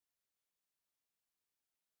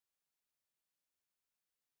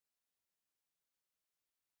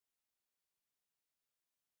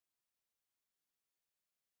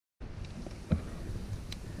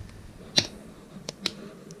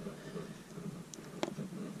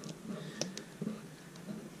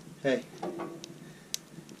Hey.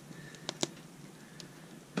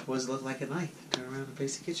 What does it look like at night? Turn around and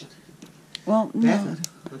face the kitchen. Well, no. Bathroom.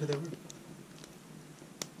 Look at the room.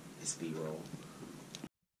 It's B-roll.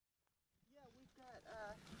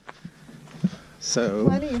 So,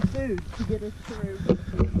 Plenty of food to get us through.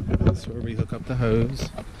 that's where we hook up the hose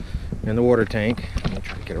and the water tank. I'm going to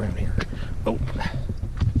try to get around here. Oh.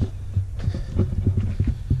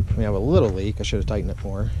 We have a little leak. I should have tightened it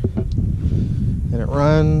more. And it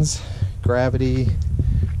runs, gravity,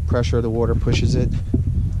 pressure of the water pushes it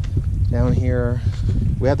down here.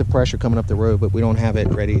 We have the pressure coming up the road, but we don't have it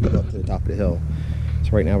ready to go up to the top of the hill.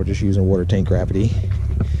 So right now we're just using water tank gravity.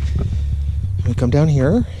 We come down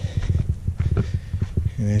here,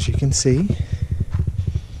 and as you can see,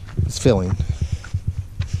 it's filling.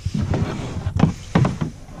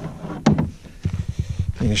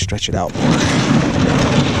 I'm gonna stretch it out more.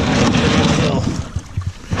 Downhill.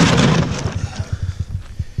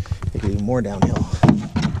 Make it even more downhill.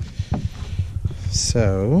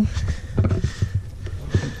 So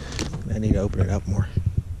I need to open it up more.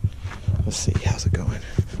 Let's see, how's it going?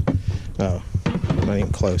 Oh, not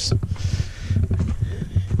even close.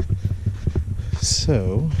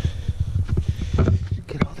 So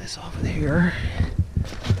get all this off of here.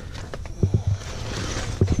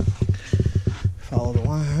 Follow the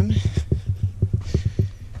line.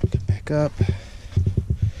 Come back up.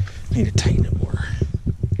 Need to tighten it more.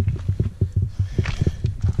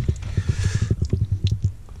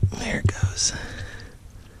 There it goes.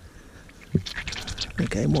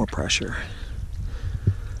 Okay, more pressure.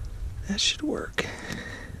 That should work.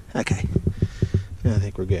 Okay. I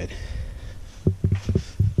think we're good.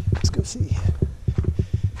 Let's go see.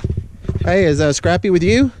 Hey, is Scrappy with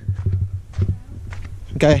you?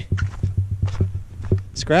 Okay.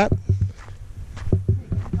 Scrap?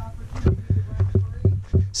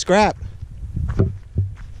 Scrap!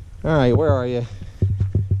 Alright, where are you?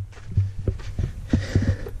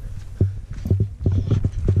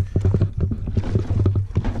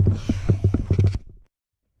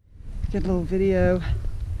 Get a little video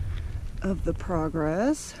of the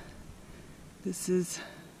progress. This is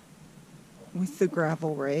with the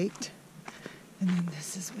gravel raked, and then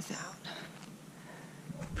this is without.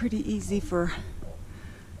 Pretty easy for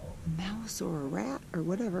a mouse or a rat or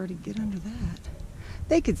whatever to get under that.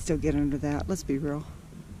 They could still get under that, let's be real.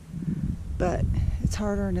 But it's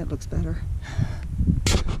harder and it looks better.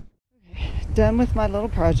 Okay, done with my little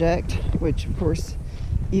project, which of course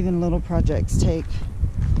even little projects take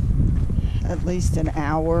at least an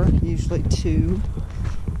hour, usually 2,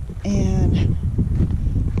 and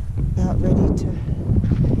about ready to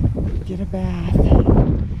get a bath.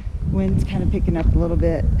 Wind's kind of picking up a little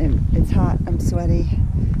bit and it's hot, I'm sweaty.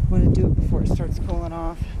 Want to do it before it starts cooling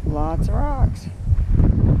off. Lots of rocks.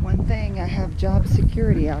 One thing, I have job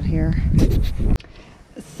security out here.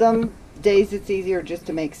 Some days it's easier just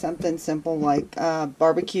to make something simple like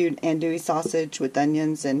barbecued andouille sausage with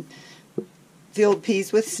onions and field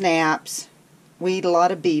peas with snaps. We eat a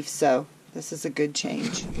lot of beef, so this is a good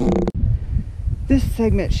change. This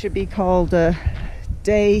segment should be called a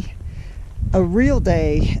real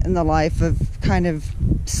day in the life of kind of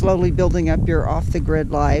slowly building up your off-the-grid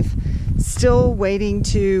life. Still waiting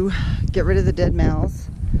to get rid of the dead mouse.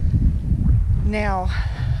 Now,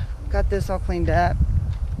 got this all cleaned up.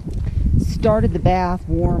 Started the bath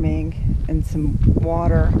warming in some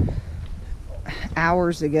water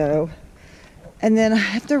hours ago. And then I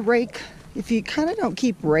have to rake. If you kind of don't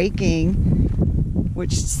keep raking,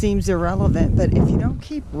 which seems irrelevant, but if you don't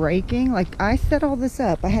keep raking, like I set all this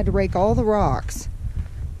up, I had to rake all the rocks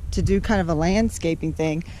to do kind of a landscaping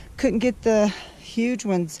thing. Couldn't get the huge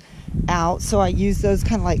ones out, so I used those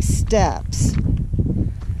kind of like steps.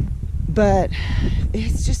 But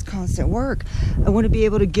it's just constant work. I want to be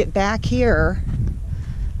able to get back here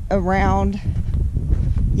around,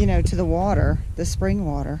 you know, to the water, the spring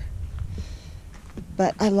water.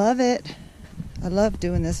 But I love it. I love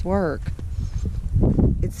doing this work.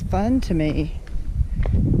 It's fun to me.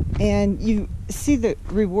 And you see the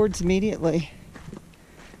rewards immediately.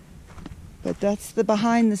 But that's the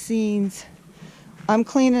behind the scenes. I'm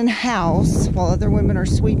cleaning house while other women are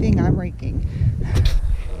sweeping, I'm raking.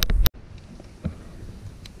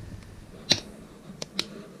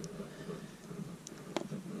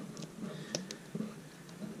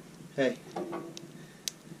 Hey.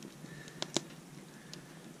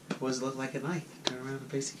 What does it look like at night? Turn around and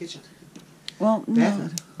face the kitchen. Well, no.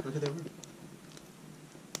 Bathroom. Look at the room.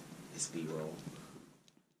 It's B-roll.